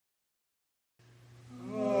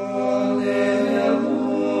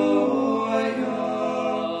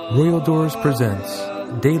Royal Doors presents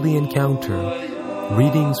Daily Encounter,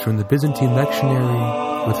 readings from the Byzantine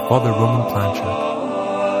Lectionary with Father Roman Planchette.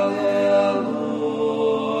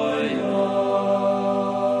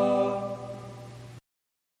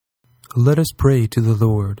 Let us pray to the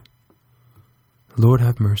Lord. Lord,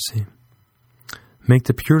 have mercy. Make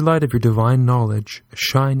the pure light of your divine knowledge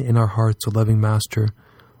shine in our hearts, O loving Master.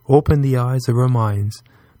 Open the eyes of our minds,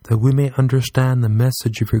 that we may understand the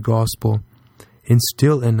message of your gospel.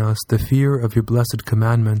 Instill in us the fear of your blessed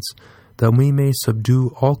commandments, that we may subdue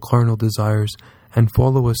all carnal desires and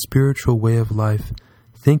follow a spiritual way of life,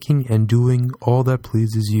 thinking and doing all that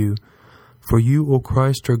pleases you. For you, O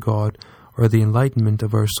Christ our God, are the enlightenment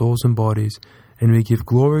of our souls and bodies, and we give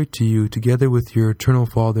glory to you together with your eternal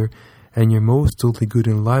Father and your most holy, good,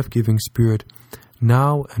 and life-giving Spirit,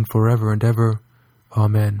 now and forever and ever.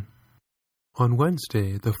 Amen. On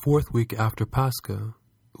Wednesday, the fourth week after Pascha,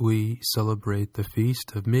 we celebrate the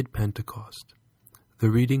feast of Mid-Pentecost. The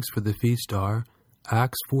readings for the feast are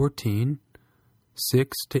Acts 14,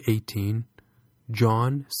 6-18,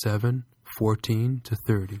 John 7,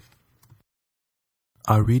 14-30.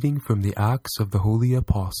 A reading from the Acts of the Holy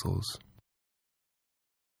Apostles.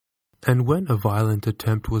 And when a violent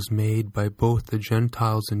attempt was made by both the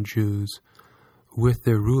Gentiles and Jews, with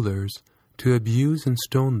their rulers, to abuse and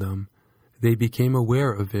stone them, they became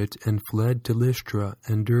aware of it and fled to Lystra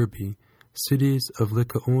and Derbe, cities of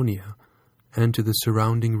Lycaonia, and to the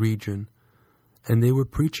surrounding region. And they were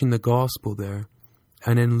preaching the gospel there.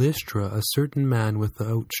 And in Lystra a certain man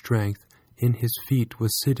without strength in his feet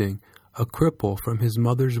was sitting, a cripple from his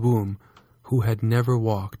mother's womb, who had never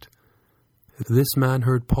walked. This man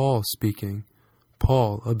heard Paul speaking.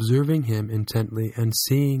 Paul, observing him intently and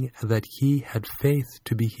seeing that he had faith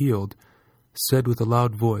to be healed, said with a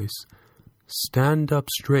loud voice, "Stand up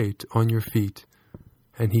straight on your feet."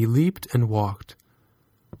 And he leaped and walked.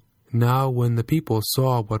 Now when the people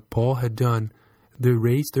saw what Paul had done, they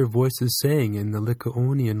raised their voices, saying in the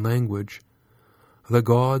Lycaonian language, "The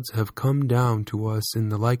gods have come down to us in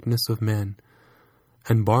the likeness of men."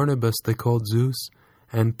 And Barnabas they called Zeus,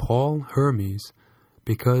 and Paul Hermes,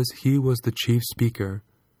 because he was the chief speaker.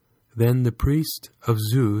 Then the priest of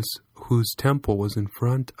Zeus, whose temple was in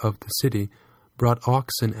front of the city, brought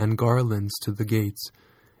oxen and garlands to the gates,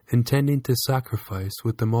 intending to sacrifice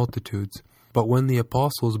with the multitudes. But when the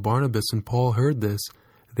apostles Barnabas and Paul heard this,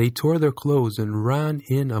 they tore their clothes and ran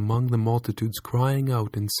in among the multitudes, crying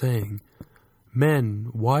out and saying, "Men,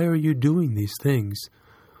 why are you doing these things?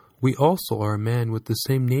 We also are men with the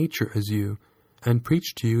same nature as you, and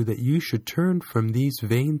preach to you that you should turn from these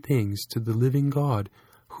vain things to the living God,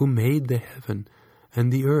 who made the heaven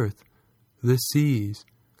and the earth, the seas,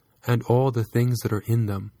 and all the things that are in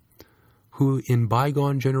them, who in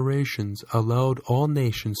bygone generations allowed all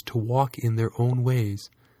nations to walk in their own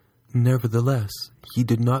ways. Nevertheless, he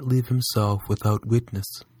did not leave himself without witness,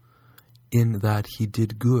 in that he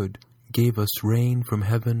did good, gave us rain from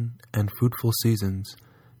heaven and fruitful seasons,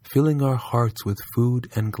 filling our hearts with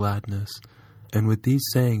food and gladness." And with these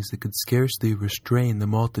sayings they could scarcely restrain the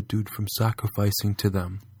multitude from sacrificing to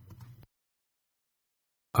them.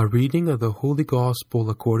 A reading of the Holy Gospel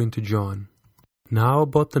according to John. Now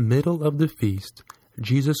about the middle of the feast,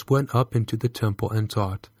 Jesus went up into the temple and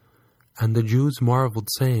taught. And the Jews marveled,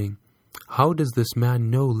 saying, "How does this man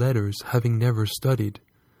know letters, having never studied?"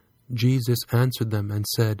 Jesus answered them and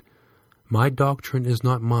said, "My doctrine is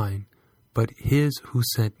not mine, but his who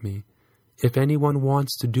sent me. If anyone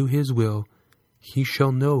wants to do his will, he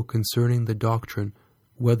shall know concerning the doctrine,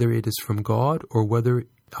 whether it is from God or whether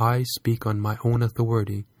I speak on my own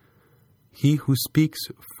authority. He who speaks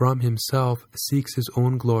from himself seeks his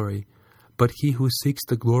own glory, but he who seeks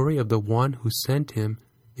the glory of the one who sent him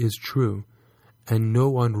is true, and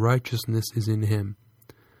no unrighteousness is in him.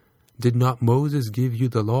 Did not Moses give you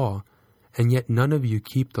the law, and yet none of you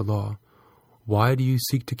keep the law? Why do you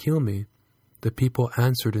seek to kill me?" The people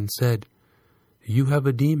answered and said, "You have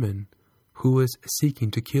a demon. Who is seeking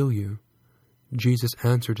to kill you?" Jesus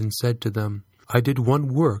answered and said to them, "I did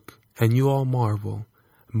one work, and you all marvel.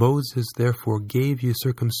 Moses therefore gave you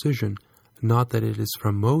circumcision, not that it is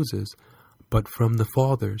from Moses, but from the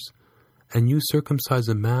fathers. And you circumcise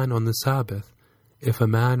a man on the Sabbath. If a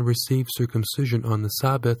man receives circumcision on the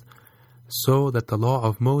Sabbath, so that the law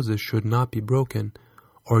of Moses should not be broken,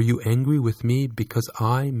 are you angry with me because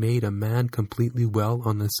I made a man completely well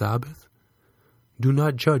on the Sabbath? Do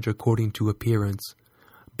not judge according to appearance,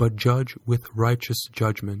 but judge with righteous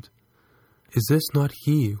judgment. Is this not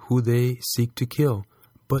he who they seek to kill?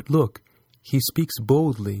 But look, he speaks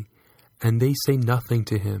boldly, and they say nothing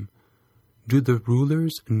to him. Do the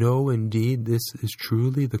rulers know indeed this is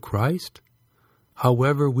truly the Christ?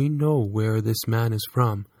 However, we know where this man is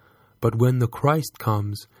from, but when the Christ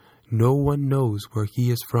comes, no one knows where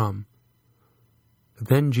he is from."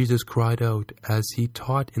 Then Jesus cried out as he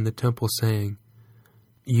taught in the temple, saying,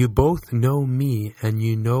 "You both know me, and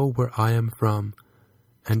you know where I am from,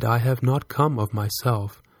 and I have not come of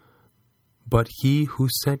myself, but he who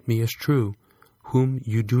sent me is true, whom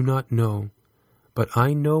you do not know. But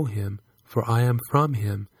I know him, for I am from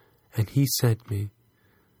him, and he sent me."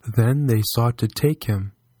 Then they sought to take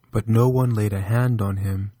him, but no one laid a hand on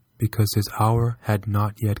him, because his hour had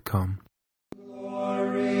not yet come.